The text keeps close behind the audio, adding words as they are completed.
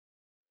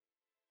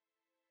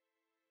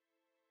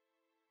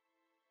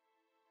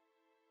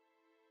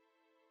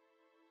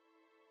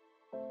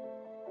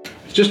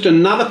Just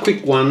another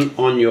quick one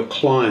on your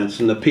clients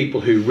and the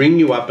people who ring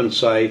you up and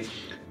say,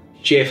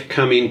 Jeff,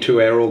 come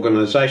into our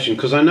organisation.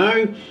 Because I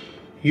know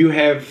you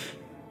have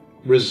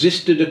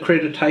resisted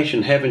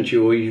accreditation, haven't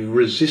you? Or you've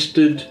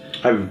resisted...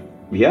 I've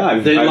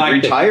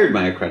retired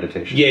my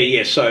accreditation.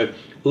 Yeah. So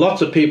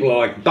lots of people are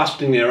like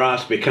busting their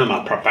ass to become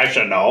a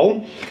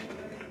professional.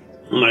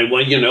 And they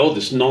want, all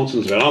this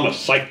nonsense about, I'm a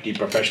safety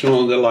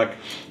professional. And they're like,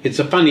 it's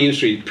a funny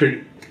industry,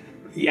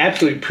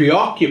 absolutely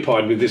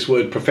preoccupied with this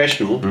word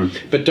professional,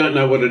 but don't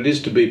know what it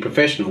is to be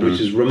professional, which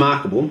is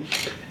remarkable.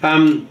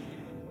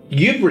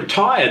 You've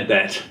retired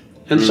that,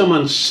 and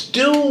someone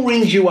still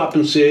rings you up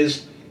and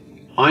says,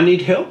 I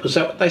need help. Is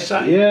that what they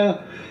say?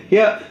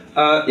 Yeah.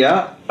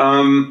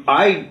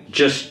 I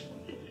just...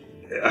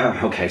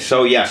 okay,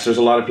 so yes, there's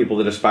a lot of people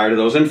that aspire to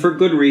those, and for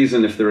good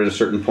reason if they're at a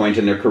certain point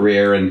in their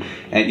career and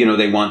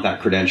they want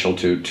that credential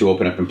to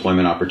open up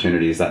employment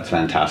opportunities. That's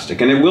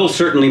fantastic. And it will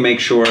certainly make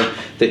sure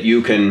that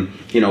you can,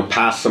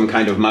 pass some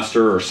kind of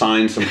muster or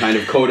sign some kind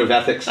of code of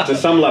ethics to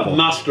some level.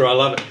 Muster, I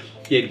love it.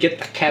 Yeah, get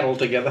the cattle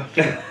together.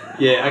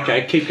 Yeah,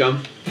 okay, keep going.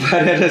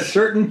 But at a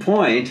certain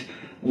point,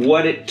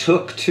 what it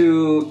took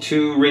to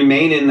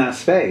remain in that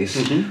space,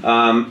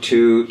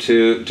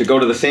 to go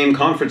to the same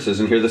conferences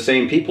and hear the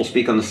same people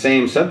speak on the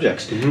same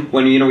subjects.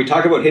 When we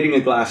talk about hitting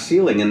a glass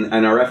ceiling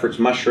and our efforts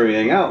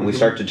mushrooming out, and we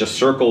start to just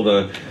circle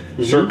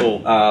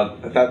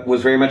that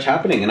was very much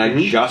happening. And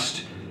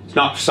it's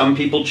not, some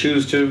people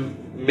choose to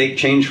make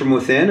change from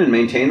within and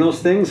maintain those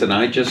things, and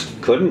I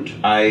just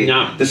couldn't.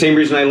 The same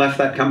reason I left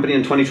that company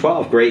in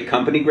 2012. Great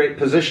company, great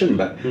position,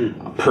 but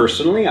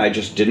personally, I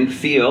just didn't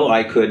feel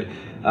I could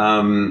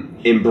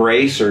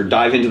embrace or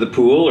dive into the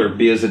pool or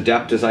be as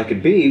adept as I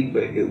could be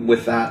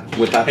with that.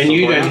 And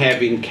you don't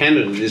have in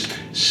Canada this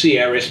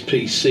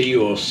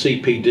CRSPC or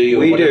CPD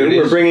or whatever it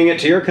is. We're bringing it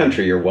to your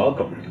country. You're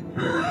welcome.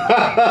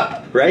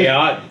 Right?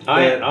 Yeah,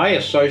 I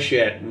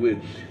associate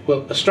with...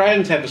 Well,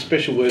 Australians have a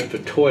special word for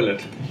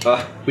toilet.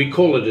 We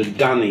call it a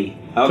dunny.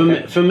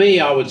 Okay. For me,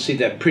 I would see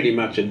that pretty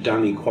much a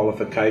dunny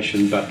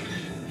qualification, but...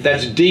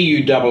 That's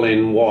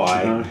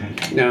D-U-N-N-Y.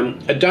 Okay.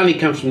 A dunny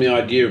comes from the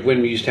idea of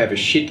when we used to have a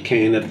shit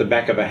can at the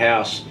back of a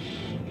house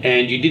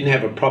and you didn't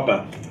have a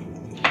proper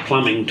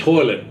plumbing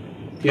toilet.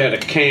 You had a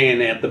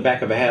can out the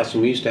back of a house,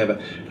 and we used to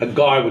have a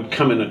guy would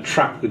come in a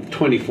truck with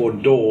 24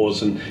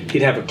 doors and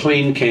he'd have a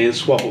clean can,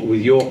 swap it with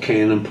your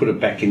can and put it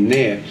back in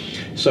there.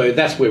 So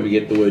that's where we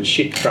get the word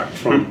shit truck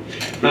from.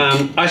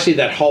 I see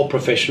that whole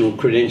professional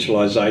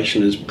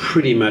credentialisation as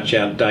pretty much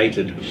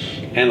outdated,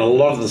 and a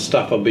lot of the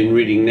stuff I've been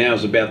reading now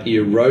is about the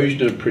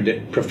erosion of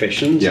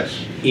professions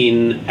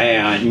in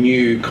our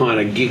new kind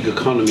of gig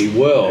economy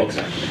world.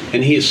 Exactly.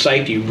 And here's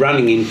safety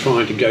running in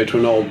trying to go to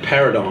an old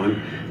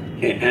paradigm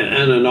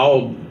and an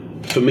old,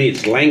 for me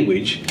it's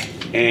language,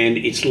 and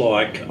it's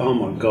like, oh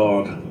my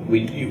God,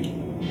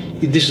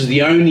 this is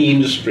the only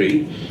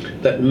industry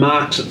that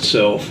marks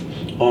itself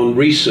on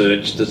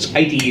research that's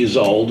 80 years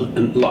old,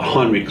 and like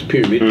Heinrich's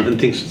pyramid,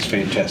 and thinks it's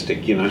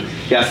fantastic, Yeah,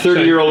 a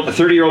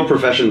 30-year-old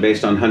profession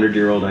based on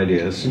 100-year-old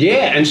ideas.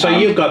 Yeah, and so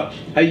you've got,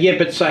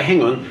 but so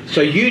hang on,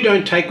 so you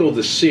don't take all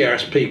the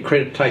CRSP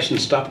accreditation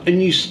stuff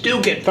and you still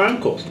get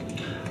phone calls?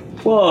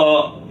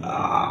 Well,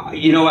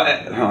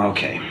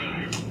 okay.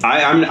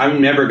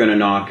 I'm never going to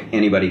knock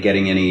anybody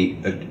getting any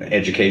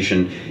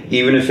education,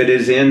 even if it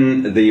is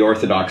in the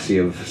orthodoxy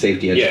of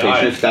safety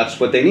education, if that's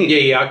what they need.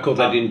 Yeah, I call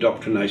that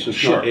indoctrination.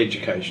 It's not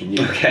education.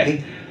 Yeah.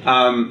 Okay.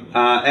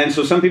 And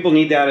so some people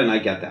need that, and I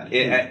get that.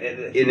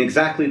 In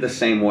exactly the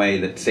same way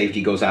that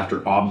safety goes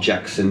after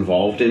objects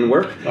involved in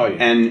work. Oh,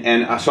 yeah.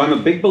 And so I'm a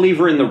big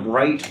believer in the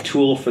right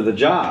tool for the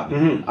job.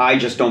 I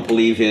just don't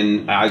believe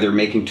in either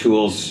making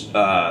tools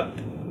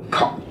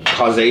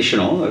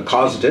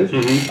causative,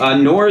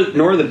 nor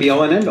the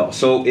be-all and end-all.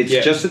 So it's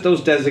just that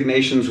those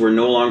designations were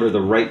no longer the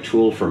right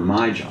tool for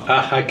my job.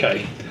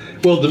 Okay.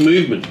 Well, the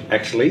movement,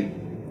 actually.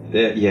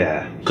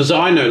 Yeah. Because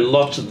I know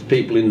lots of the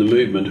people in the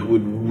movement who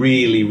would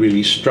really,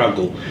 really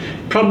struggle,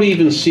 probably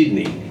even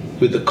Sydney,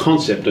 with the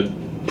concept of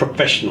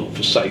professional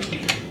for safety.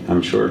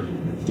 I'm sure.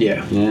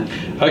 Yeah.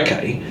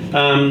 Okay.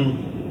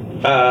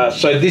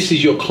 So this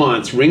is your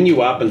clients ring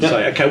you up and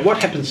say, okay, what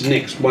happens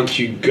next once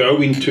you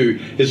go into,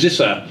 is this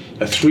a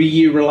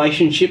 3-year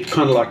relationship,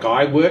 kind of like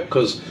I work?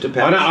 Because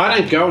I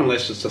don't go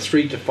unless it's a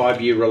 3 to 5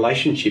 year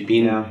relationship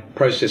in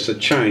process of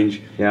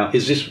change. Yeah.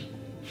 Is this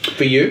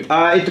for you?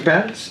 It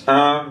depends.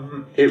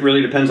 It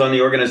really depends on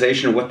the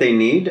organization and what they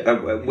need.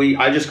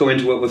 I just go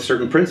into it with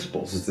certain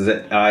principles. Is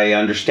that I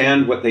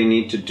understand what they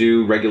need to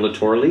do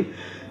regulatorily.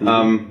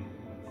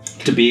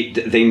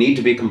 They need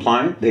to be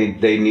compliant.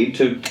 They need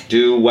to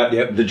do what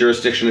the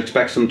jurisdiction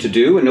expects them to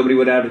do, and nobody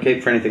would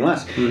advocate for anything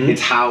less.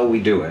 It's how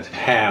we do it.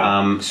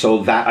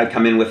 So that I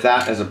come in with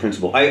that as a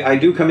principle. I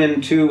do come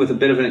in too with a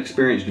bit of an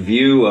experienced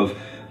view of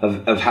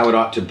how it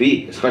ought to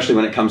be, especially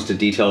when it comes to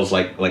details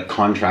like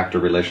contractor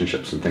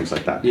relationships and things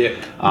like that. Yeah.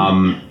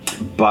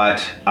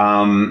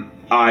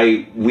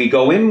 We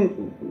go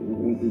in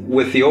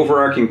with the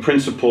overarching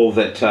principle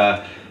that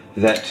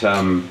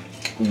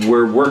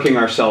we're working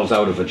ourselves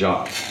out of a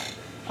job.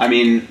 I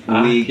mean,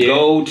 we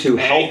go to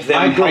help them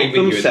I agree help with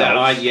you with that.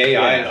 themselves.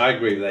 I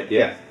agree with that.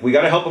 Yeah. We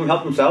got to help them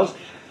help themselves.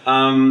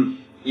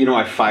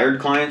 I fired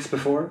clients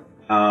before.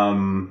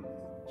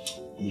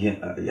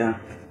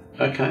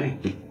 Okay.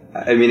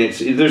 I mean,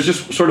 there's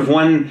just sort of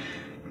one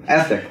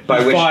ethic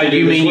by which to do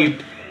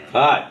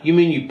you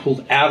mean you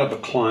pulled out of a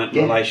client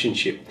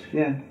relationship?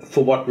 Yeah.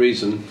 For what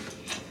reason?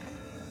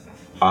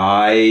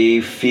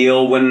 I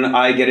feel when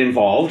I get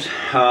involved,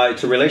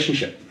 it's a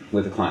relationship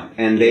with a client,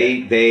 and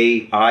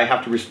I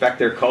have to respect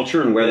their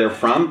culture and where they're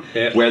from,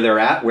 where they're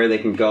at, where they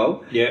can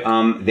go.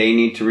 Yeah. They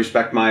need to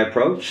respect my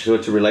approach, so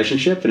it's a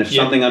relationship. And if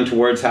something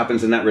untoward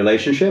happens in that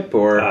relationship,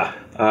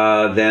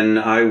 then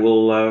I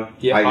will.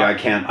 I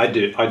can't. I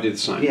do the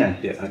same. Yeah.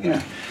 Yeah.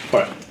 Okay. All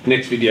right.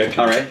 Next video.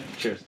 All right.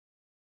 Cheers.